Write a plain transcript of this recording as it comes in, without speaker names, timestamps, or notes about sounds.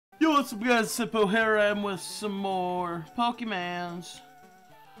Yo, what's up guys, Silph here. I'm with some more Pokemons.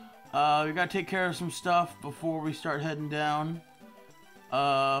 We gotta take care of some stuff before we start heading down.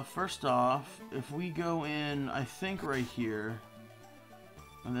 First off, if we go in, I think right here,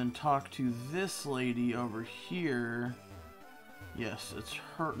 and then talk to this lady over here. Yes, it's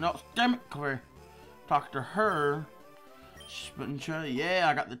her. No, damn it, come here. Talk to her. Yeah,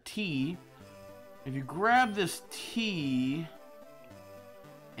 I got the T. If you grab this T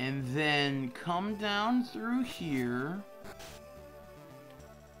and then come down through here.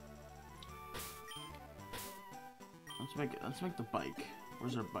 Let's make the bike.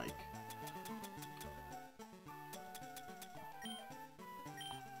 Where's our bike?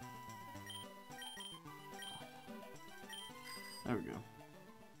 There we go.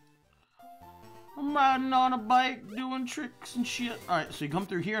 I'm riding on a bike doing tricks and shit. Alright, so you come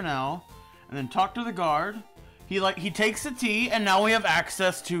through here now and then talk to the guard. He takes the T, and now we have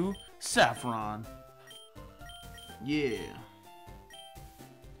access to Saffron. Yeah.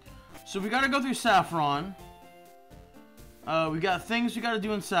 So we gotta go through Saffron. We got things we gotta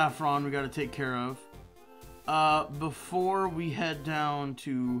do in Saffron we gotta take care of. Before we head down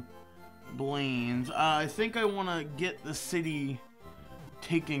to Blaine's. I think I wanna get the city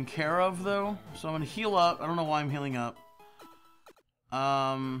taken care of, though. So I'm gonna heal up. I don't know why I'm healing up.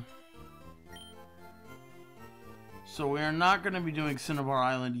 So we are not going to be doing Cinnabar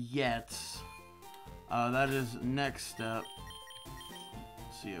Island yet. That is next step.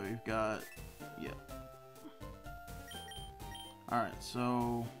 Let's see what we've got. Yeah. Alright,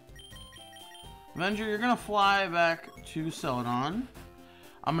 so Avenger, you're going to fly back to Celadon.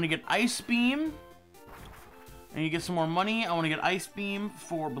 I'm going to get Ice Beam. And you get some more money. I want to get Ice Beam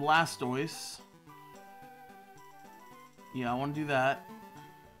for Blastoise. Yeah, I want to do that.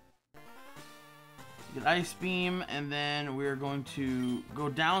 Get Ice Beam, and then we're going to go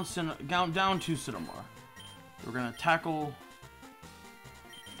down to Cinnabar. We're going to tackle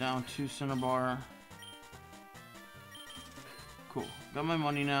down to Cinnabar. Cool. Got my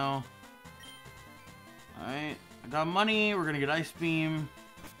money now. Alright. I got money. We're going to get Ice Beam.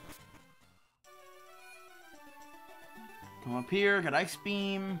 Come up here. Get Ice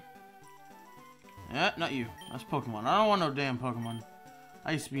Beam. Yeah, not you. That's Pokemon. I don't want no damn Pokemon.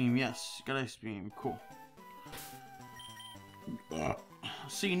 Ice Beam, yes. Got Ice Beam. Cool.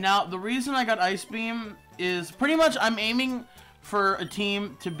 See, now, the reason I got Ice Beam is pretty much I'm aiming for a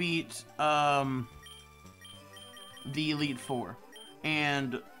team to beat the Elite Four.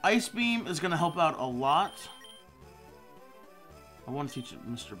 And Ice Beam is going to help out a lot. I want to teach it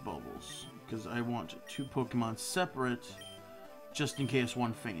Mr. Bubbles, because I want two Pokemon separate, just in case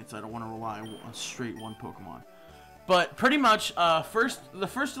one faints. I don't want to rely on straight one Pokemon. But pretty much, the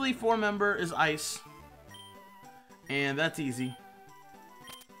first Elite Four member is Ice. And that's easy.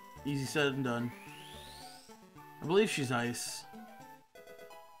 Easy said and done. I believe she's Ice.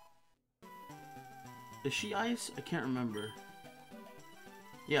 Is she Ice? I can't remember.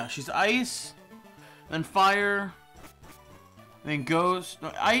 Yeah, she's Ice. Then Fire. Then Ghost.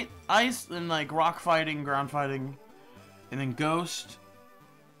 No, Ice, then like Rock Fighting, Ground Fighting. And then Ghost.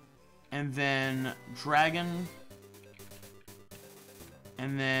 And then Dragon.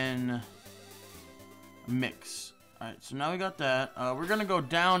 And then Mix. Alright, so now we got that. We're gonna go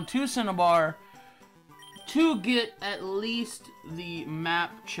down to Cinnabar to get at least the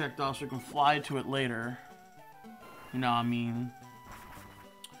map checked off so we can fly to it later. You know what I mean?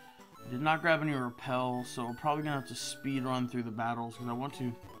 I did not grab any repel, so we're probably gonna have to speed run through the battles because I want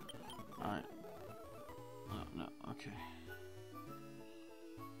to. Alright. No, okay.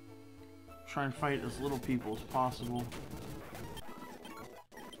 Try and fight as little people as possible.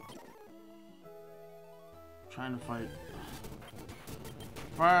 Trying to fight.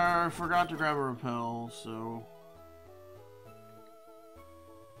 I forgot to grab a repel, so.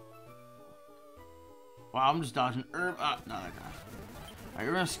 Wow, I'm just dodging herb. No, that guy. Alright,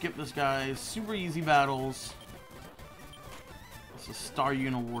 we're gonna skip this guy. Super easy battles. It's a Star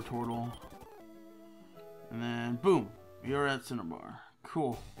War Turtle. And then, boom. You're at Cinnabar.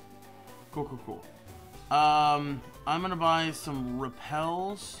 Cool. Cool. I'm gonna buy some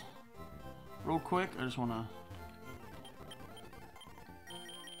repels real quick. I just wanna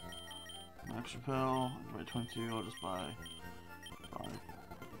Max repel. Buy 22. I'll just buy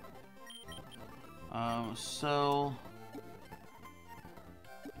 5. Sell.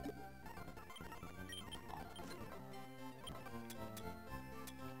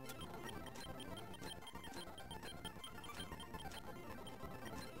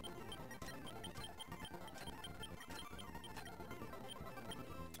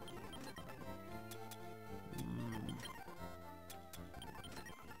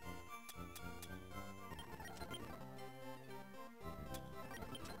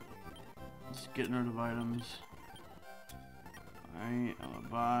 just getting rid of items. Alright, I'm gonna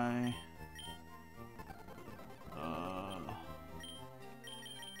buy.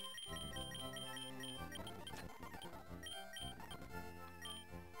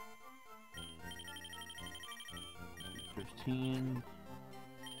 15.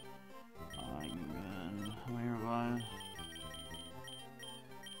 And then how many revive?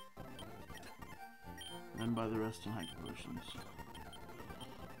 Then buy the rest in high potions.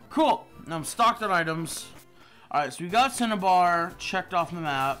 Cool! Now I'm stocked on items. Alright, so we got Cinnabar checked off the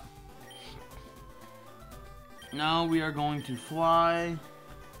map. Now we are going to fly.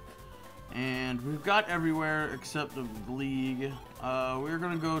 And we've got everywhere except the League. We're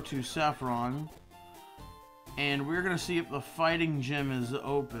going to go to Saffron. And we're going to see if the fighting gym is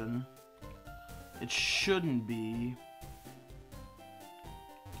open. It shouldn't be.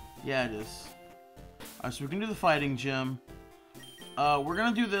 Yeah, it is. Alright, so we can do the fighting gym. We're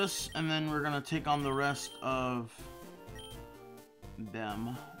going to do this, and then we're going to take on the rest of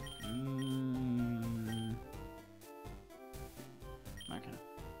them. Okay.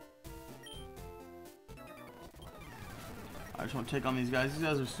 I just want to take on these guys. These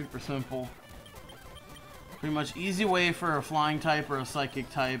guys are super simple. Pretty much easy way for a flying type or a psychic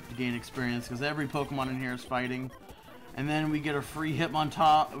type to gain experience, because every Pokemon in here is fighting. And then we get a free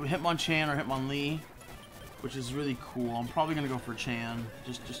Hitmonchan or Hitmonlee, which is really cool. I'm probably gonna go for Chan,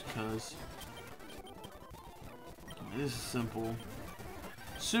 just cause. This is simple.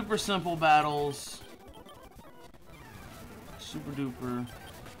 Super simple battles. Super duper.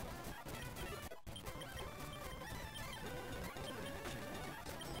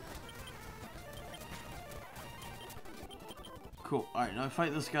 Cool. Alright, now I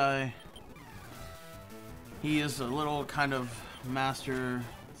fight this guy. He is a little kind of master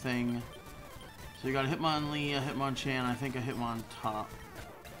thing. So you got a Hitmonlee, a Hitmonchan, I think a Hitmontop.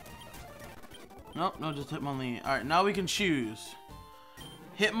 Nope, no, just Hitmonlee. Alright, now we can choose.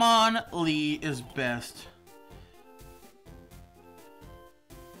 Hitmonlee is best.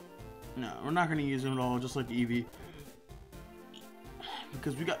 No, we're not going to use him at all, just like Eevee.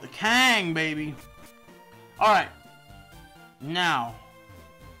 Because we got the Kang, baby. Alright. Now.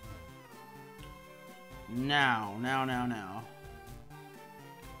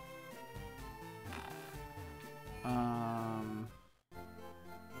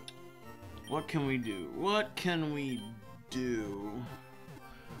 What can we do? What can we do?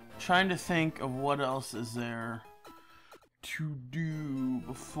 Trying to think of what else is there to do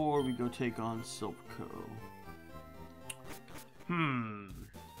before we go take on Silph.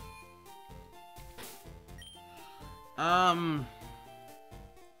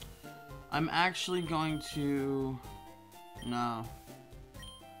 I'm actually going to... No,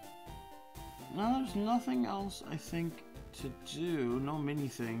 there's nothing else I think to do. No mini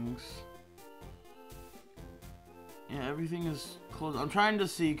things. Yeah, everything is closed. I'm trying to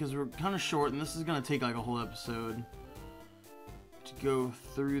see, because we're kind of short, and this is going to take like a whole episode to go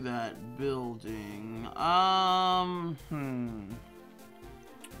through that building.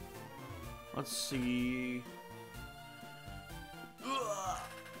 Let's see.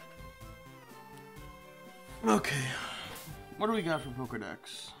 Okay. What do we got for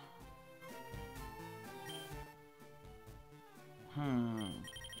Pokedex?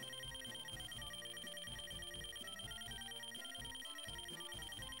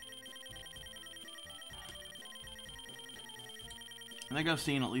 I think I've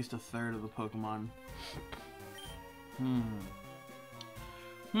seen at least a third of the Pokemon.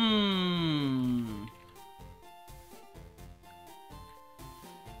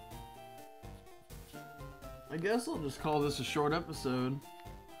 I guess I'll just call this a short episode.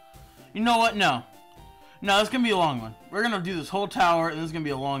 You know what? No, it's gonna be a long one. We're gonna do this whole tower, and this is gonna be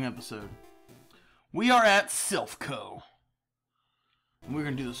a long episode. We are at Silph. And we're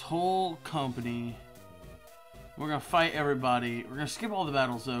gonna do this whole company. We're gonna fight everybody. We're gonna skip all the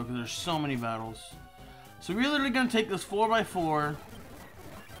battles though, because there's so many battles. So we're literally gonna take this 4x4.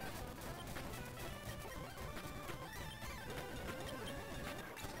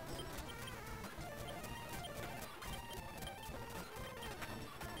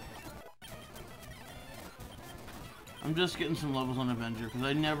 I'm just getting some levels on Avenger, because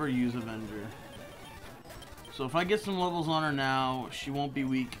I never use Avenger. So if I get some levels on her now, she won't be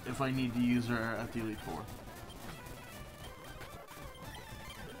weak if I need to use her at the Elite Four.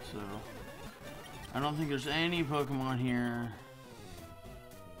 So, I don't think there's any Pokemon here.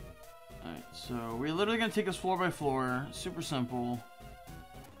 Alright, so we're literally going to take this floor by floor. Super simple.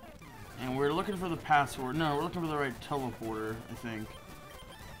 And we're looking for the password. No, we're looking for the right teleporter, I think.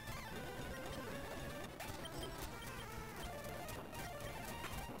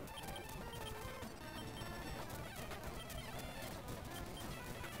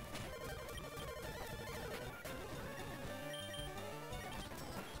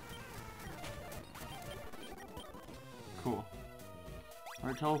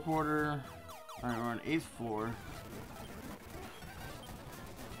 Alright, teleporter. Alright, we're on 8th floor.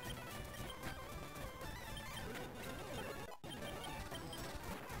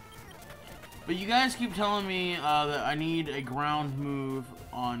 But you guys keep telling me that I need a ground move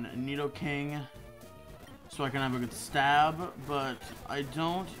on Nidoking so I can have a good stab, but I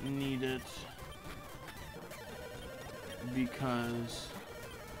don't need it because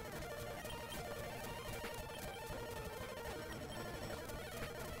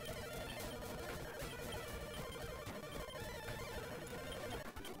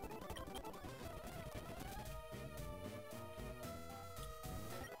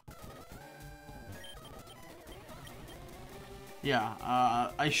yeah,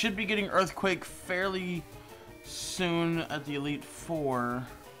 I should be getting Earthquake fairly soon at the Elite Four.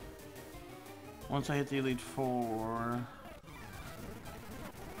 Once I hit the Elite Four.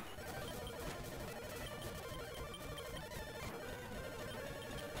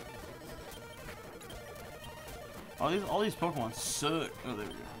 All these Pokemon suck. Oh, there we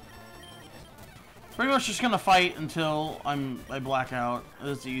go. Pretty much just gonna fight until I black out.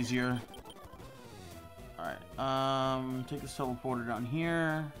 It's easier. Alright, take this teleporter down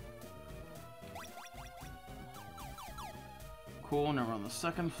here. Cool, now we're on the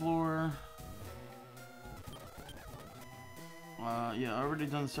 2nd floor. Yeah, I already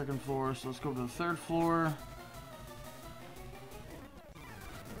done the 2nd floor, so let's go to the 3rd floor.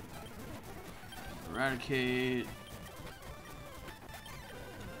 Eradicate.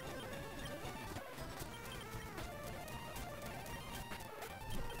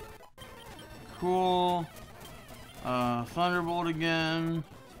 Cool. Thunderbolt again.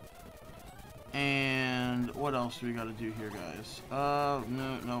 And what else do we gotta do here, guys?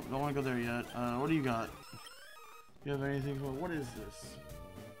 No, don't wanna go there yet. What do you got? You have anything for what is this?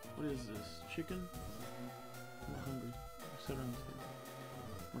 What is this? Chicken? I'm not hungry. Sit on this table.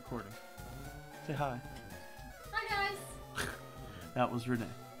 Recording. Say hi. Hi guys! That was Renee.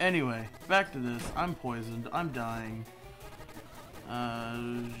 Anyway, back to this. I'm poisoned. I'm dying.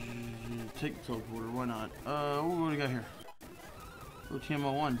 Take the teleporter, why not? What do we got here?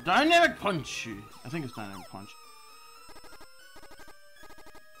 TMO1. Dynamic Punch! I think it's Dynamic Punch.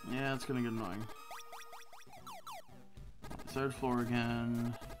 Yeah, it's gonna get annoying. 3rd floor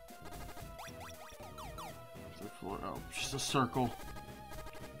again. 3rd floor. Oh, just a circle.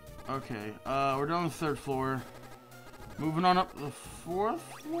 Okay, we're done with 3rd floor. Moving on up the 4th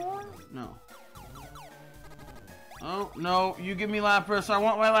floor? No. Oh, no, you give me Lapras. I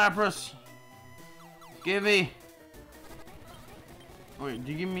want my Lapras. Give me. Wait,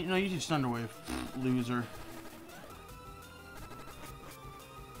 do you give me? No, you just Thunder Wave. Loser.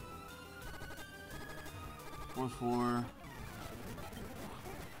 Fourth floor.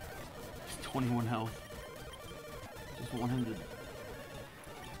 21 health. Just want him to.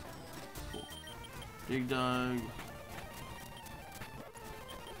 Cool. Dig Dug.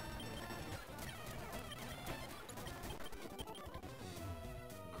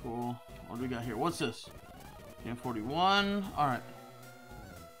 Cool. What do we got here? What's this? Game 41. Alright.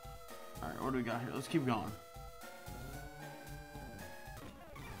 Alright, what do we got here? Let's keep going.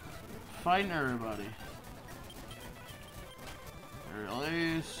 Fighting everybody. Aerial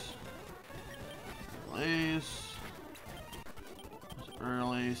Ace. Aerial Ace.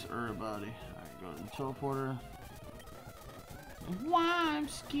 Aerial Ace, everybody. Alright, go to the teleporter. Why I'm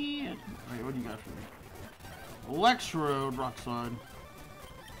scared. Wait, what do you got for me? Electrode, Rock Slide.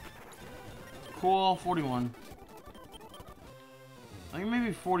 Cool, 41. I think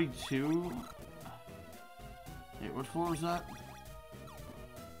maybe 42. Wait, what floor was that?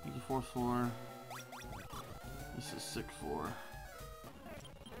 I think the 4th floor. This is 6th floor.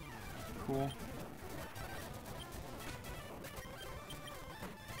 Cool.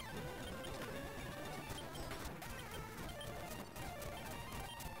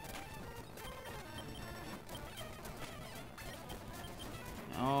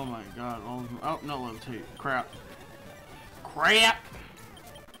 Oh my god. Oh no, levitate. Crap. Crap!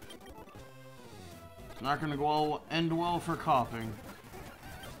 It's not gonna end well for coughing.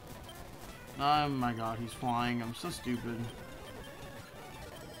 Oh my god, he's flying. I'm so stupid.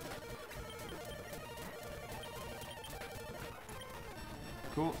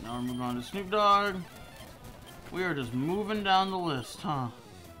 Cool, now we're moving on to Snoop Dogg. We are just moving down the list, huh?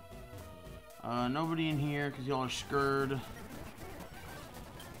 Nobody in here because y'all are scared.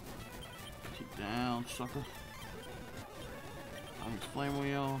 Take down, sucker. Flame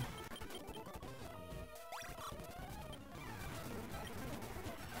Wheel.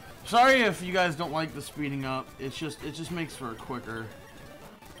 Sorry if you guys don't like the speeding up. It just makes for a quicker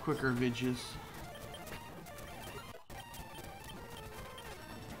vidges.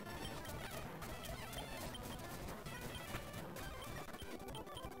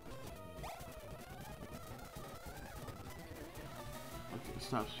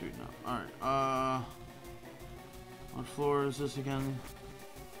 stop speeding up. Alright, what floor is this again?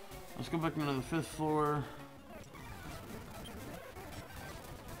 Let's go back into the 5th floor.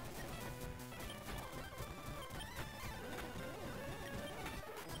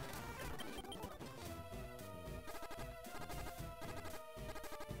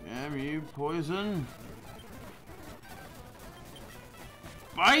 Damn you, poison.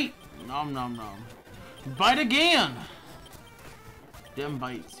 Bite! Nom nom nom. Bite again! Them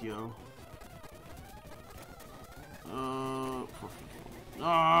bites, yo.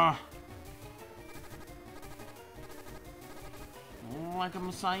 Like I'm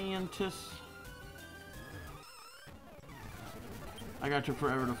a scientist. I got took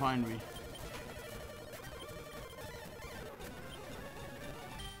forever to find me.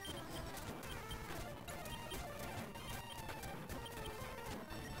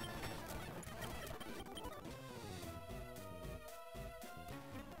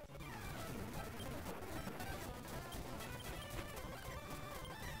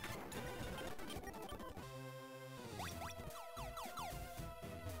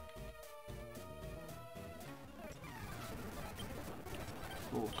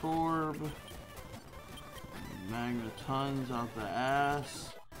 Full torb. Magnetons out the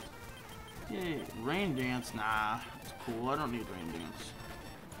ass. Yay, rain dance? Nah, it's cool. I don't need rain dance.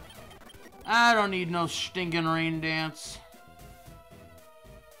 I don't need no stinking rain dance.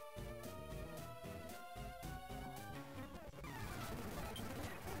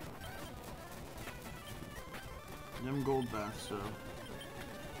 Them gold bats, so.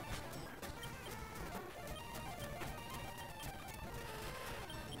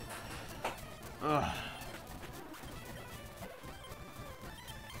 Ugh.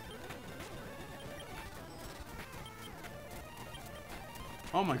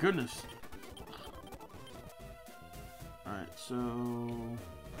 Oh my goodness. Alright, so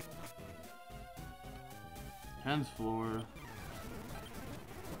 10th floor.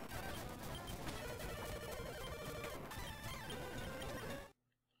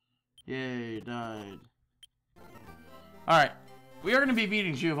 Yay, died. Alright, we are going to be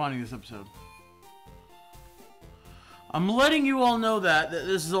beating Giovanni this episode. I'm letting you all know that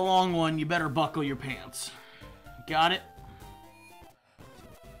this is a long one. You better buckle your pants. Got it?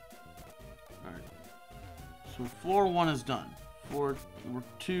 Alright. So floor 1 is done. Floor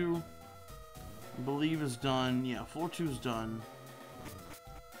 2, I believe, is done. Yeah, floor 2 is done.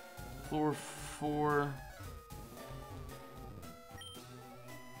 Floor 4.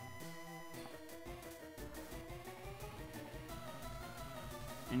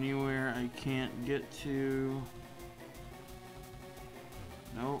 Anywhere I can't get to.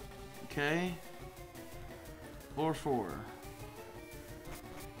 Nope. Okay. Floor 4.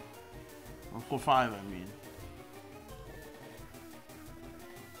 Or floor 5, I mean.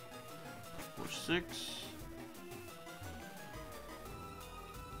 Floor 6.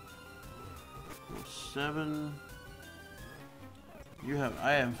 Floor 7.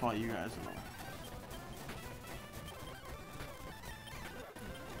 I haven't fought you guys at all.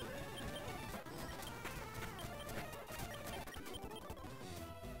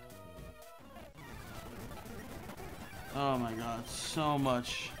 Oh my god, so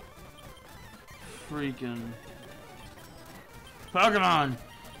much freaking Pokemon!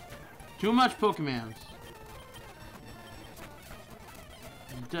 Too much Pokemons.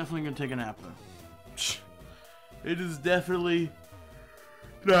 I'm definitely gonna take a nap though. It is definitely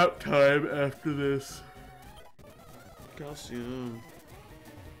nap time after this. Calcium.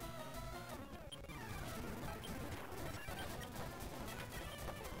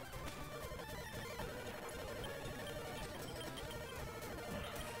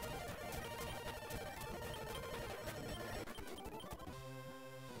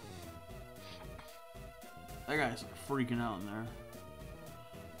 That guy's freaking out in there.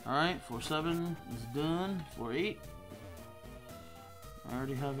 Alright, floor 7 is done. Floor 8. I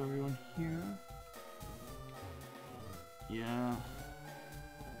already have everyone here. Yeah.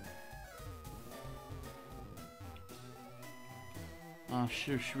 Oh,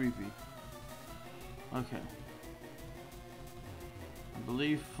 sure, Shreepy. Okay. I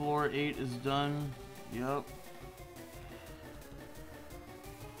believe floor 8 is done. Yup.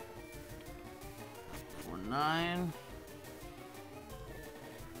 Floor 9.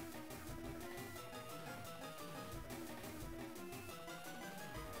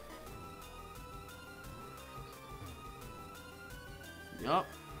 Yup.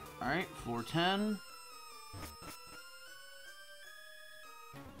 Alright, floor 10.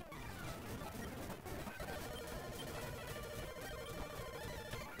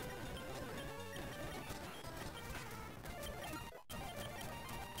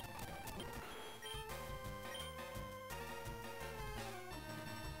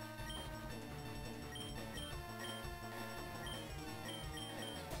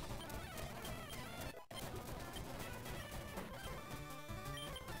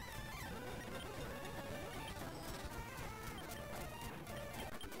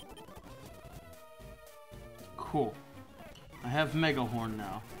 Cool. I have Mega Horn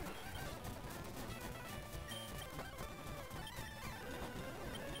now.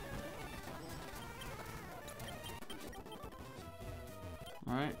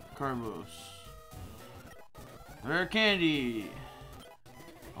 Alright, Carbos. Rare Candy!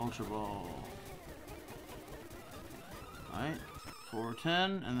 Ultra Ball. Alright,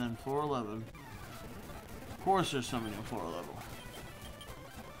 410 and then 411. Of course there's something in 411.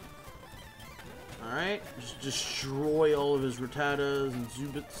 Alright, just destroy all of his Rattatas and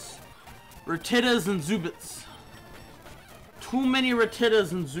Zubits. Rattatas and Zubits. Too many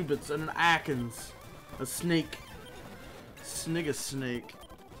Rattatas and Zubits and an Akins. A snake. Snigga snake.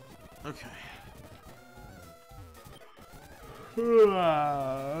 Okay.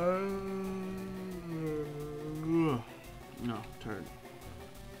 No, turd.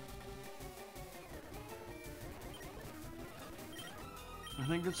 I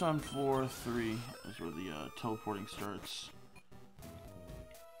think it's on floor 3 is where the teleporting starts.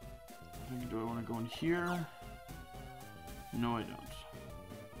 I think, do I want to go in here? No, I don't.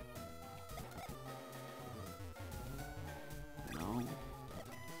 No.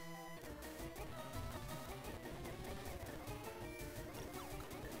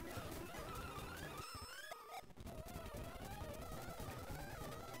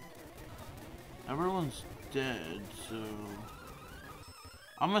 Everyone's dead, so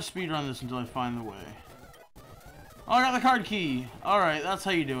I'm gonna speedrun this until I find the way. Oh, I got the card key! Alright, that's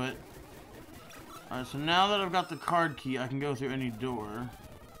how you do it. Alright, so now that I've got the card key, I can go through any door.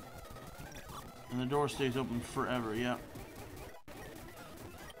 And the door stays open forever, yep.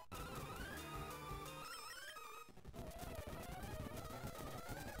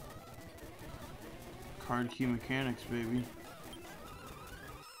 Card key mechanics, baby.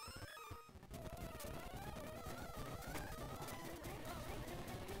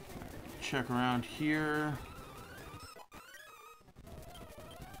 Check around here.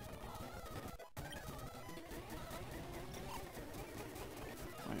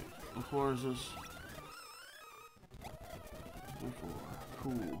 Wait, what floor is this? What floor?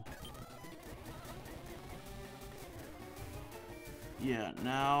 Cool. Yeah,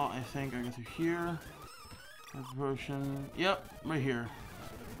 now I think I go through here. Have a potion. Yep, right here.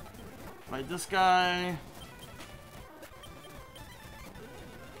 Fight this guy.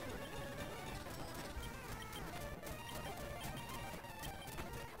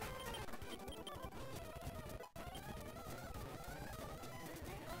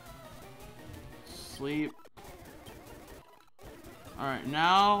 Sleep. Alright,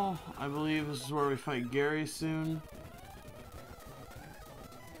 now I believe this is where we fight Gary soon.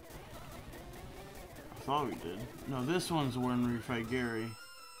 I thought we did. No, this one's when we fight Gary.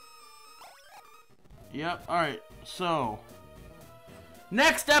 Yep, alright, so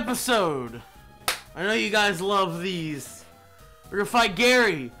next episode! I know you guys love these. We're gonna fight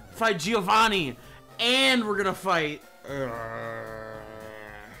Gary, fight Giovanni, and we're gonna fight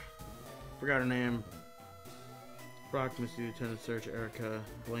forgot her name. Brock, Misty, Lieutenant Search, Erica,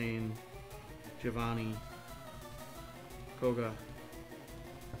 Blaine, Giovanni, Koga.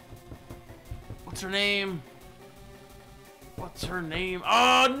 What's her name? What's her name?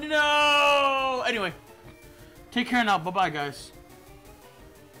 Oh no! Anyway, take care now. Bye bye, guys.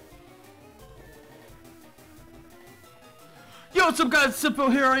 Yo, what's up, guys?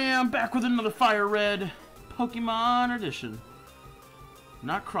 Silph here. I am back with another FireRed Pokemon edition.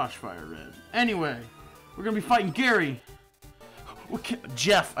 Not FireRed. Anyway, we're gonna be fighting Gary.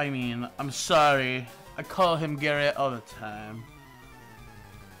 Jeff, I mean. I'm sorry. I call him Gary all the time.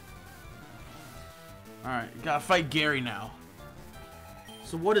 Alright, gotta fight Gary now.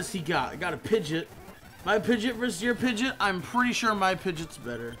 So what does he got? I got a Pidgeot. My Pidgeot versus your Pidgeot? I'm pretty sure my Pidgeot's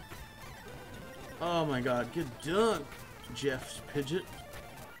better. Oh my god, good dunk, Jeff's Pidgeot.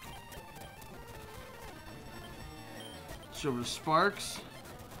 Let's go over to Sparks.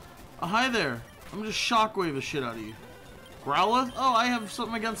 Oh, hi there. I'm just shockwave the shit out of you. Growlithe? Oh, I have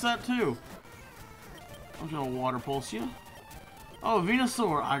something against that too. I'm gonna water pulse you. Oh,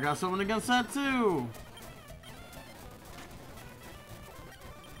 Venusaur. I got something against that too.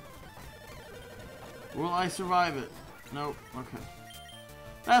 Will I survive it? Nope. Okay.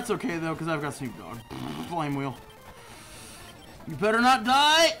 That's okay though, because I've got Snoop Dogg. Flame Wheel. You better not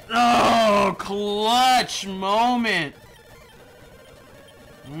die. Oh, clutch moment.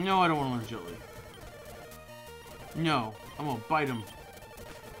 No, I don't want to learn Jelly. No, I'm gonna bite him.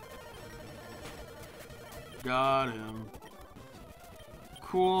 Got him.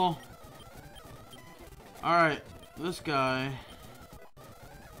 Cool. Alright, this guy.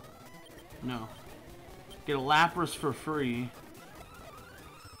 No. Get a Lapras for free.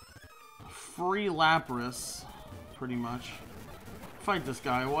 Free Lapras. pretty much. Fight this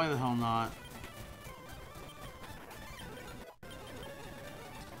guy, why the hell not?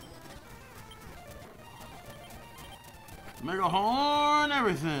 Mega Horn,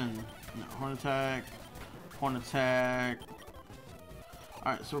 everything! No, Horn attack. Horn attack.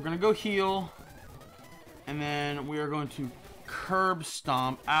 Alright, so we're gonna go heal. And then we are going to curb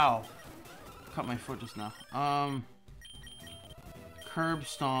stomp. Ow! Cut my foot just now. Curb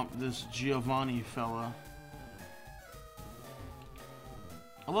stomp this Giovanni fella.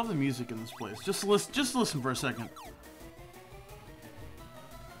 I love the music in this place. Just listen for a second.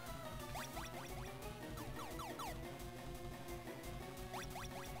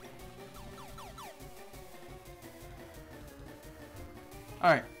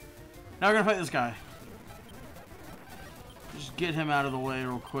 Alright. Now we're gonna fight this guy. Just get him out of the way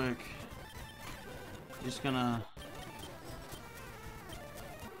real quick. Just gonna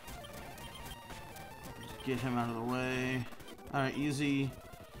get him out of the way. Alright, easy.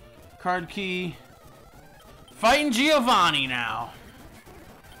 Card key. Fighting Giovanni now.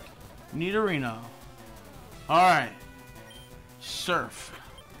 Nidorino. Alright. Surf.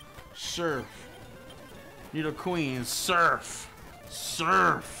 Surf. Nido Queen. Surf.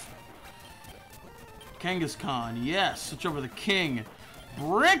 Surf. Kangaskhan. Yes. Switch over the king.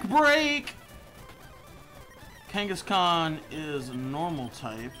 Brick break. Kangaskhan is normal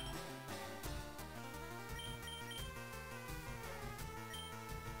type.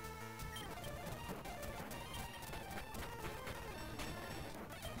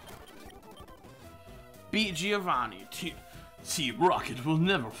 Beat Giovanni. Team Rocket will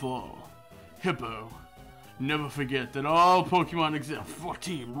never fall. Hippo. Never forget that all Pokemon exist for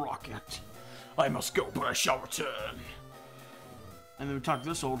Team Rocket. I must go, but I shall return. And then we talk to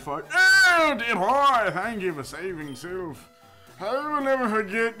this old fart. Oh, dear boy, thank you for saving Silph. I will never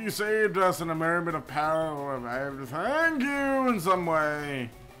forget you saved us in a moment of power. I have to thank you in some way.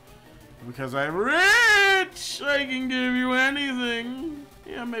 Because I'm rich, I can give you anything.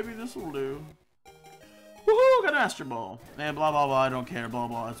 Yeah, maybe this will do. Woohoo, got a Master Ball. And blah, blah, blah, I don't care. Blah,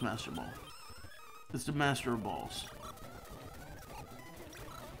 blah, it's Master Ball. It's the Master of Balls.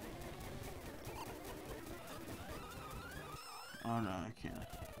 Oh no, I can't.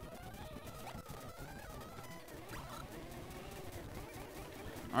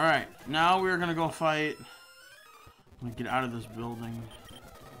 Alright, now we're gonna go fight. I'm gonna get out of this building.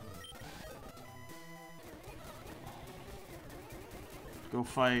 Go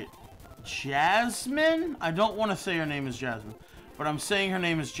fight Jasmine? I don't want to say her name is Jasmine, but I'm saying her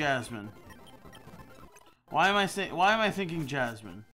name is Jasmine. Why am I thinking Jasmine?